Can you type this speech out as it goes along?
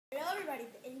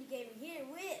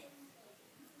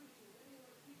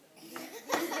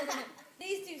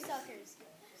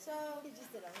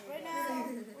just did it. Right now,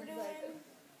 we're doing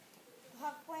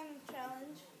hot flame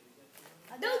challenge.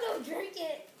 No, don't drink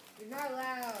it. You're not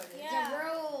allowed. Yeah. It's a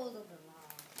rule of the law.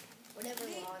 Whatever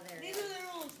law there These is. are the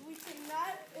rules. We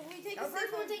cannot. If we take a First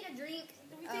sip, one take a drink.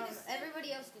 if we take a sip,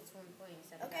 Everybody else gets 1 point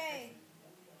instead of okay.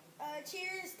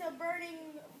 Cheers to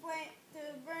burning flame, to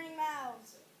burning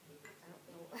mouths. I don't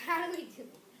know. How do we do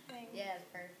it? Thing. Yeah, it's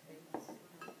perfect.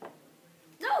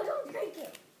 No, don't drink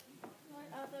it.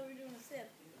 I thought we were doing a sip.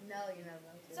 No, you're not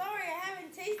allowed to. Sorry, I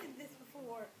haven't tasted this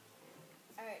before.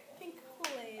 Alright, Pink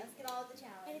Kool-Aid. let's get all the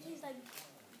And it challenge. tastes like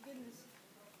goodness.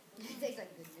 It tastes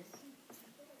like goodness.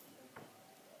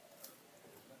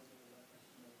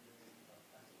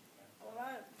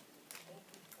 Alright.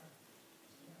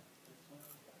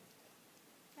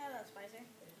 Now that's spicy.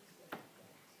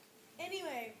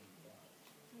 Anyway.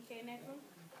 Okay, next one.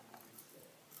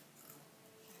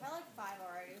 I like 5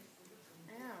 already.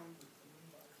 I know.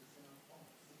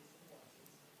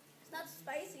 It's not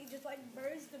spicy, just like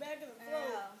burns the back of the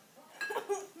throat.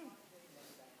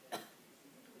 Yeah.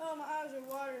 Oh, my eyes are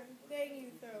watering. Dang you,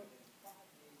 throat.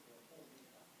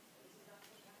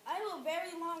 I have a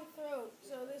very long throat,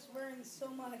 so this burns so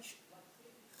much.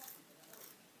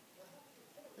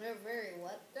 They're very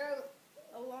what throat?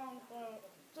 A long throat.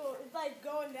 So it's like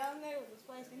going down there with the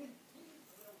spicy.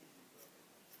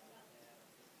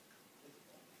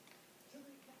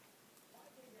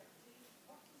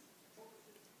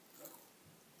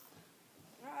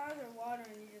 My eyes are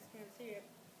watering, you just can't see it.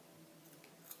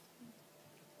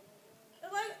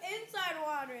 It's like inside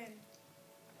watering.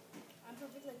 I'm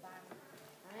perfectly fine.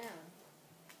 I am.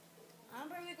 I'm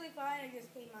perfectly fine, I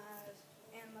just hate my eyes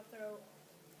and my throat.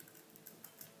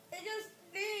 It just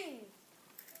stings.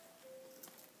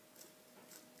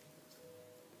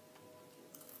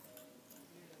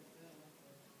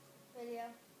 Video.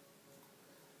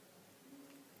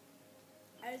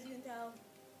 As you can tell,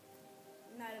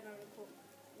 not in my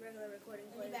regular recording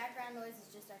Any place. background noise is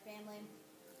just our family.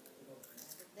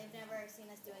 They've never seen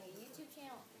us doing a YouTube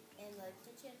channel in the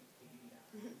kitchen,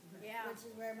 Yeah. which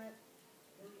is where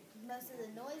most of the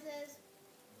noise is.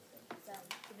 So,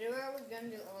 They were always gonna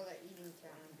do all the eating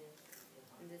challenges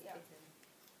in this Yeah. kitchen.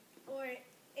 Or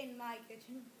in my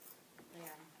kitchen.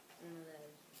 Yeah, one of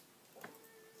those.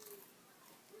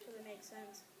 So it makes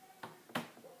sense.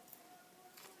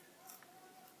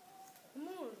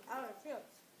 Move out of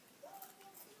chips.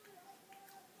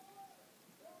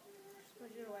 Just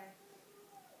push it away.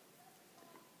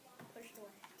 Push it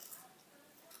away.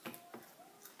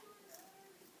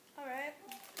 Alright.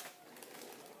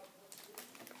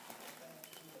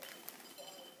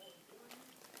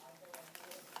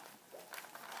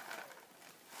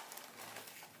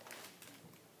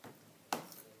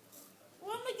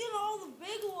 Where am I getting all the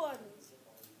big ones?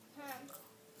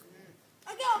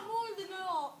 I got more than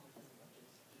all.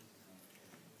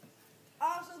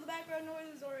 Also, the background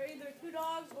noises are either 2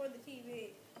 dogs or the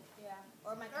TV. yeah.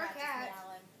 Or my Or cat just cats.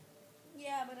 meowing.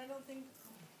 Yeah, but I don't think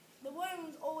the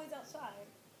one's always outside.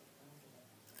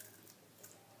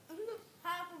 I'm gonna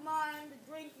half of mine to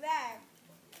drink that.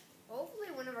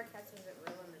 Hopefully one of our cats wasn't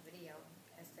real in the video,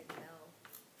 as they know.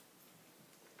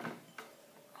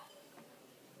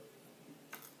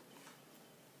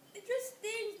 It just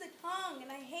stings the tongue,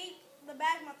 and I hate the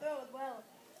back of my throat as well.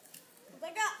 'Cause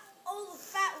I got all the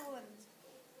fat ones.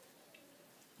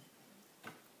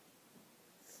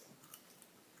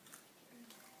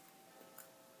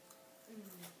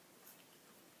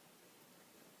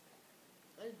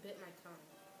 I just bit my tongue.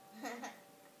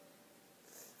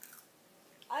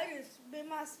 I just bit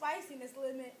my spiciness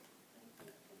limit.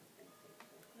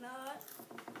 No.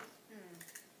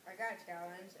 I got a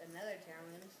challenge, another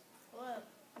challenge. What?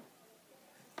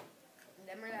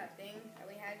 Remember that thing that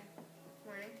we had this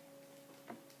morning?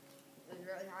 It was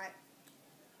really hot.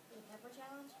 The pepper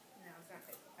challenge? No, it's not.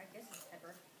 I guess it's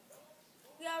pepper.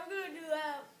 Yeah, we're gonna do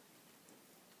that.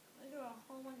 I do a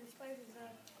whole bunch of spicy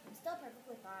stuff. I'm still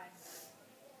perfectly fine.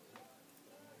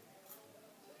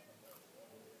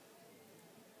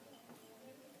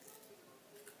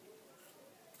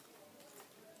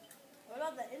 What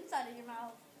about the inside of your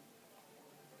mouth?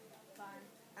 Fine.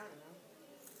 I don't know.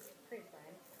 Pretty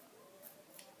fine.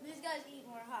 These guys eat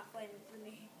more hot flavors than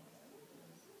me.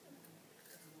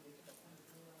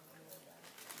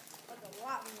 Like a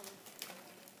lot more.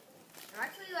 I'm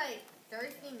actually like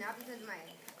thirsty, not because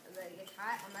it's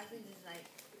hot. I'm actually just like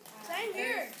Same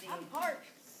here. thirsty. I'm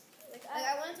parched. Like, Like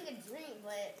I want to take a drink,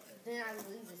 but then I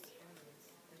lose this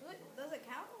challenge. does it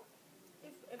count?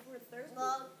 If we're thirsty?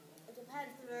 Well, it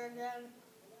depends. We're again.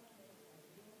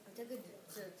 I took a drink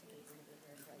with her,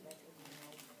 so I guess it's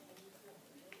no.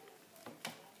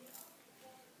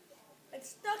 It's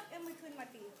stuck in in between my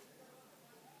teeth.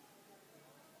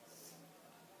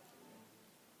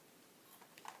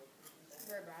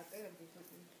 Very bad. They gotta do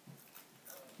something.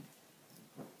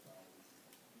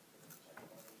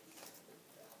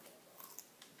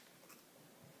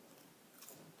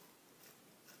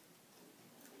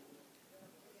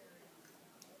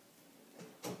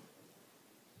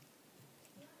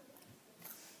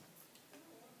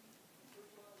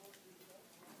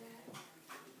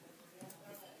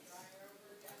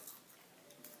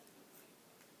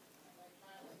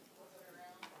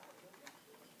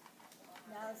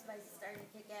 Now the spice is starting to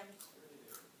kick in.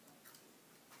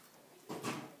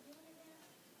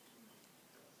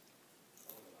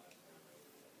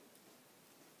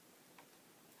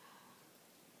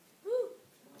 Woo!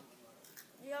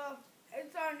 Yo,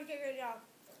 it's starting to kick it out.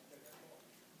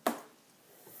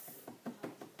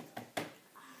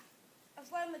 I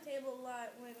slam the table a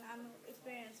lot when I'm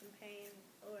experiencing pain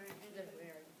or anything. Just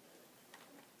weird.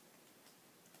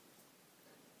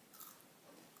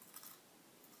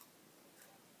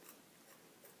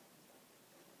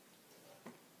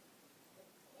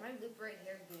 My lip right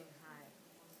here is getting high.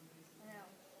 I know.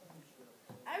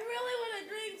 I really want to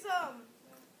drink some.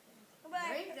 But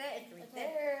Drink that. It's right Okay,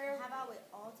 there. how about we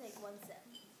all take one sip?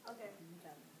 okay.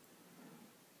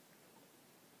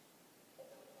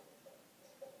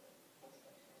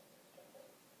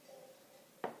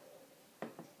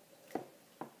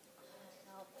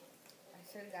 Help. I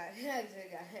should have got it. I should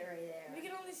have got it right there. We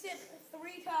can only sip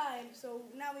 3 times, so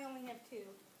now we only have 2.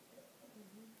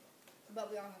 But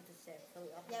we all have to sip. So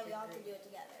we all have Yeah, to we all drink. can do it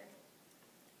together.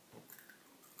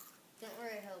 Don't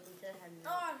worry, it helped. We just had no.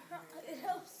 Oh, it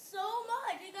helps so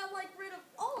much. It got like rid of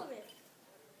all of it.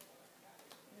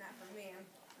 Not for me.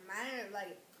 Mine are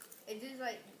like, it just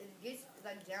like, it gets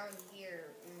like down here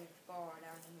and it's far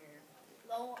down here.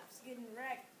 Low up's getting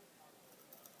wrecked.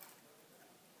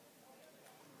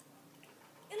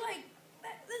 And like,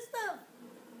 this stuff,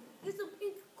 it's a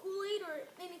pink Kool-Aid or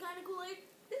any kind of Kool-Aid,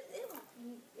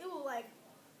 it will like,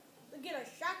 get a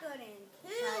shotgun and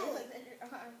kill.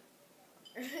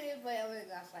 But it only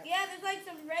lasts like. Yeah, there's like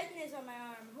some redness on my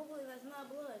arm. Hopefully that's not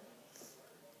blood.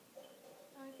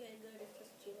 Okay, good. It's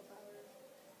just Cheeto powder.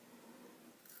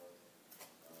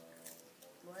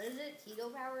 What is it?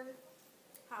 Cheeto powder?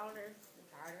 Powder. The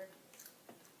powder?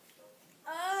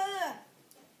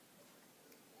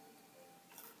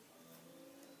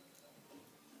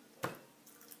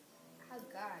 Oh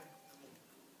God.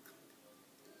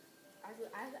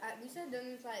 We should have done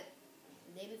this like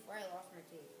the day before I lost my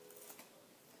teeth.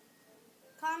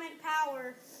 Comment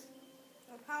power.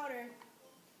 Or powder.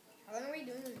 How long are we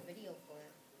doing this video for?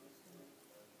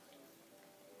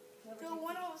 So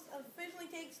one of us officially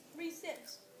takes 3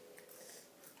 sips.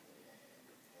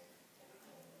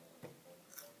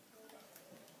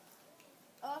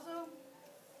 Also,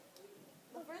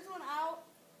 the first one out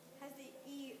has to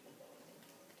eat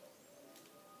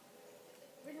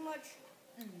pretty much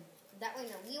That way,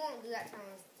 no, we won't do that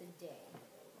challenge today.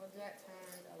 We'll do that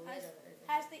challenge a has, little later.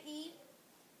 has to eat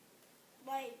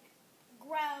like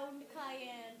ground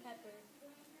cayenne pepper.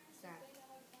 Stop.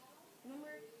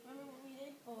 Remember what we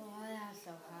did? Oh, that's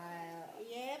so high.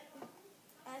 Yep.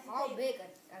 Has to How take- big?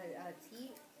 A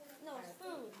tea? No, a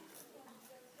spoon.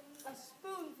 A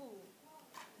spoonful.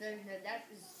 No, that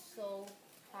is so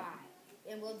high.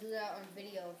 And we'll do that on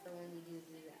video for when we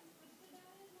do that.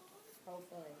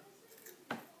 Hopefully.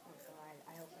 Oh God,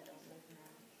 I hope I don't lose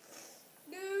now.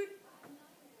 Dude.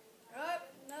 Oh,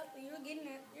 no, you're getting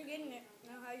it. You're getting it.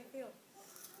 Now how you feel?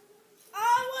 I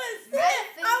want to sip.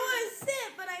 I want to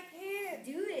sip, but I can't.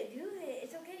 Do it, do it.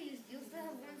 It's okay. You still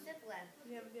have 1 sip left.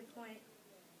 You have a good point.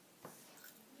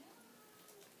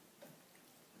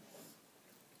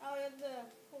 Oh, you have to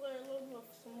pull it a little bit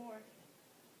some more.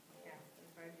 Yeah,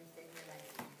 it's hard to sit here like.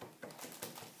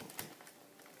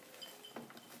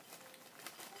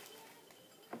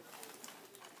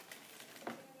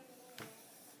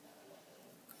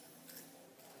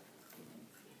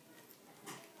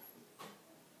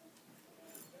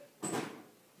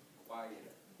 Quiet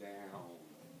down.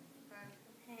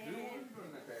 Dude, what are you doing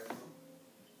in that bathroom?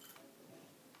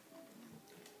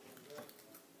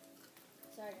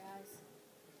 Sorry, guys.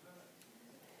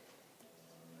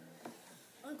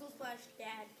 Uncle slash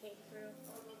dad came through.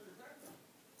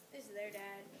 This is their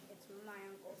dad. It's my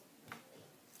uncle.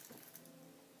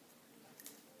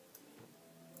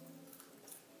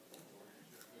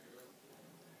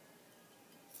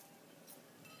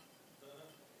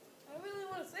 I really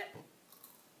want to sip.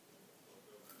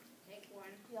 Take one.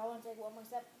 Y'all want to take one more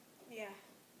sip? Yeah.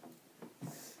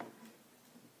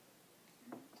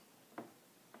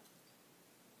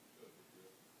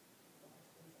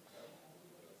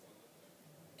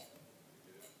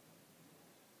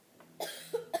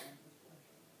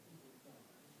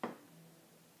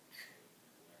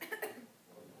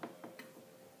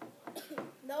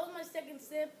 second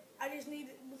sip. I just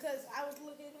needed because I was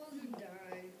looking. I'm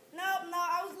done. No,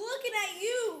 I was looking at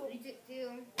you. You took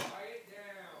two. Quiet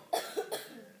down.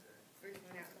 First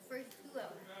one out. The first two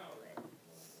out.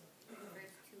 The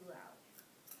first two out.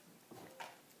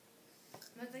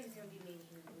 Most like it's gonna be making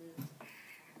me lose.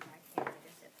 I can't take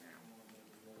a sip now.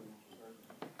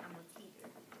 I'm a cheater.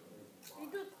 You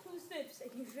took 2 sips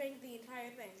and you drank the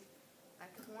entire thing. I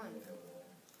took one.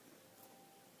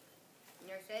 You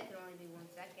never said it could only be 1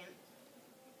 second.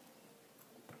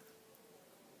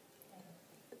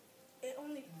 It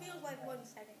only feels like 1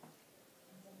 second.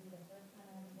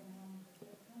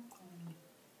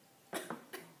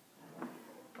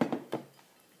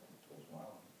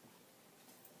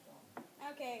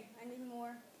 Okay, I need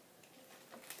more.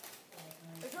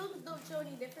 The films don't show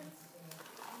any difference,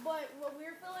 but what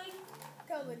we're feeling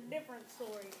tells a different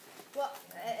story. Well,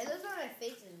 it looks like my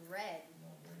face is red.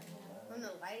 From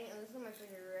the lighting, it looks like my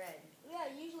face is red. Yeah,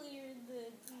 usually you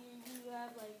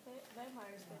have like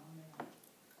vampire skin.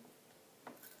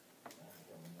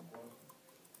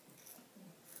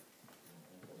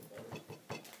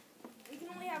 You can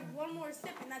only have 1 more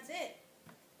sip and that's it.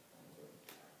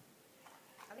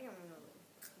 I think I'm gonna lose.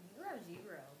 You have 0.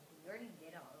 You already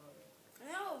did all of it.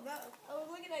 No, I was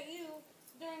looking at you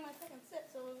during my second sip,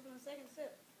 so it was my second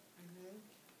sip.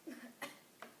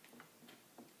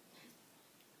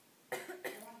 The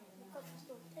cup is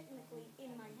still technically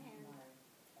in my hand,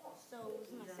 so it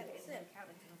was my second It sip. doesn't count.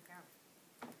 It doesn't count.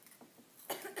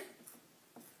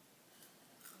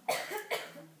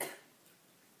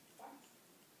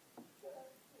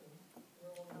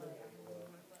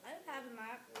 I just have in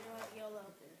my YOLO.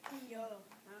 YOLO.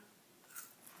 Huh?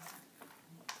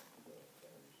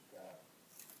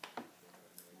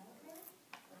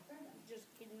 Just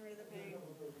getting rid of the pain. Oh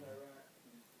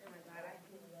my god, I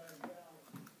do.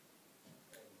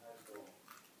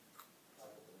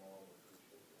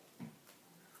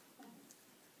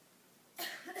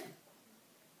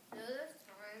 You know those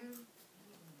times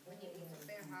when you eat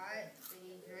something hot and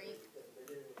you drink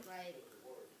like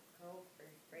Coke or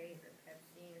Sprite or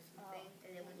Pepsi or something, and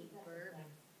then when you burp,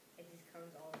 it just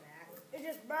comes all back. It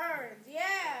just burns.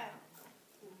 Yeah.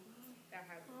 That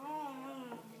happens.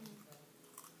 Oh.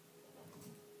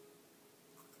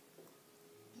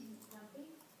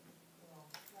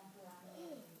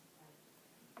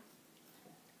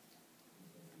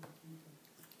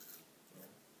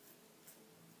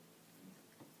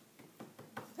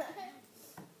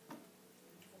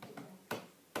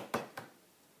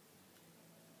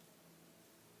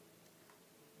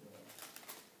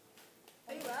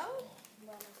 Are you out?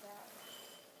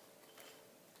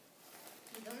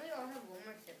 Don't we all have 1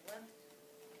 more sip left?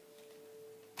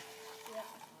 Yeah.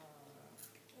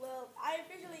 Well, I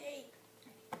officially ate.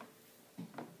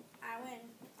 I win.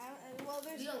 Well,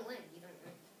 there's. You don't win. You don't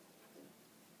win.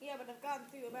 Yeah, but I've gotten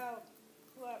through about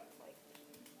what, like.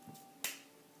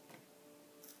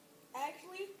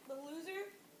 Actually, the loser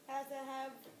has to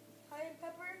have cayenne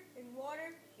pepper and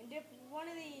water and dip one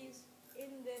of these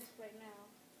in this right now.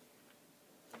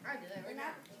 I'll do it right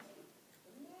now.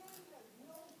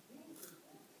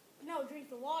 No, drink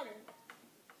the water.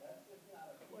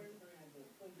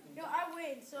 No, I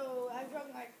win. So I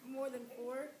drunk like more than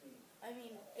 4. I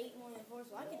mean, 8 more than 4.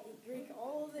 So I can drink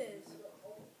all of this.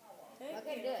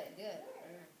 Okay, do it. Do it.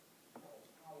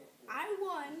 I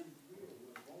won.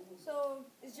 So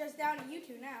it's just down to you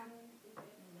 2 now.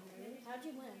 How'd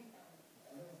you win?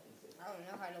 I don't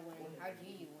know how to win. How do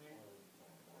you win?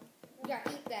 You gotta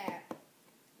eat that.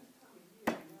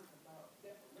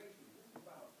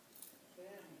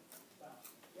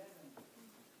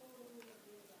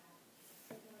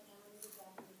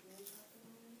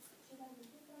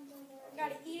 You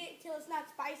gotta eat it till it's not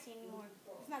spicy anymore.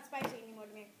 It's not spicy anymore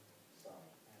to me.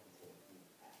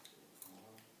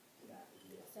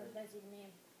 So spicy to me.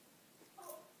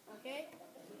 Okay?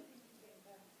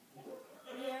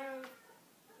 Yeah.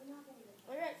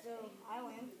 Alright, so I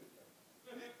win.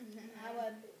 I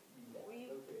would.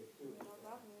 No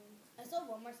problem. I still have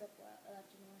 1 more sip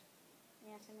left in there.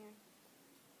 Yeah, same here.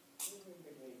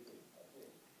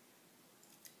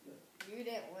 You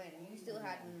didn't win. You still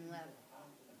had 1 left.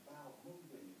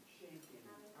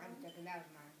 I'm taking that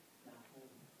was mine.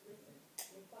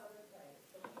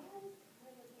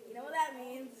 You know what that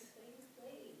means?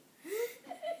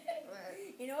 What?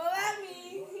 You know what that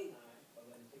means?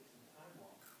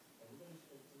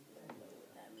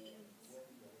 That means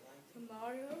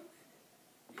tomorrow,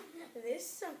 this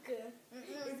sucker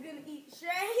is gonna eat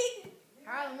straight.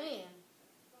 How me?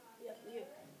 Yep, you.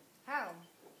 How?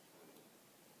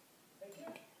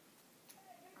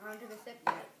 I don't take a sip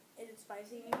yet. Is it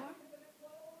spicy anymore?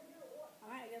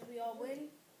 Alright, I guess we all win.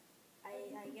 I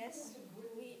I guess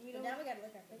we But don't. now we gotta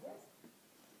lick our fingers.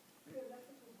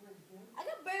 I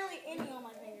got barely any on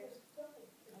my fingers.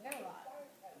 I got a lot.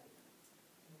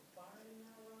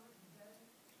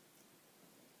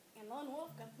 And Lone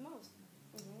Wolf got the most.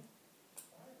 Mm-hmm.